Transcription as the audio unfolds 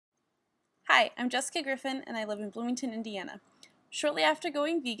Hi, I'm Jessica Griffin and I live in Bloomington, Indiana. Shortly after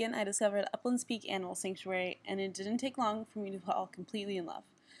going vegan, I discovered Uplands Peak Animal Sanctuary, and it didn't take long for me to fall completely in love.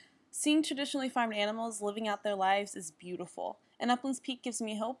 Seeing traditionally farmed animals living out their lives is beautiful, and Uplands Peak gives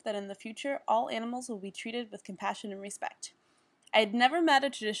me hope that in the future all animals will be treated with compassion and respect. I had never met a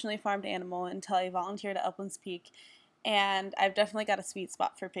traditionally farmed animal until I volunteered at Uplands Peak, and I've definitely got a sweet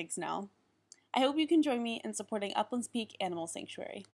spot for pigs now. I hope you can join me in supporting Uplands Peak Animal Sanctuary.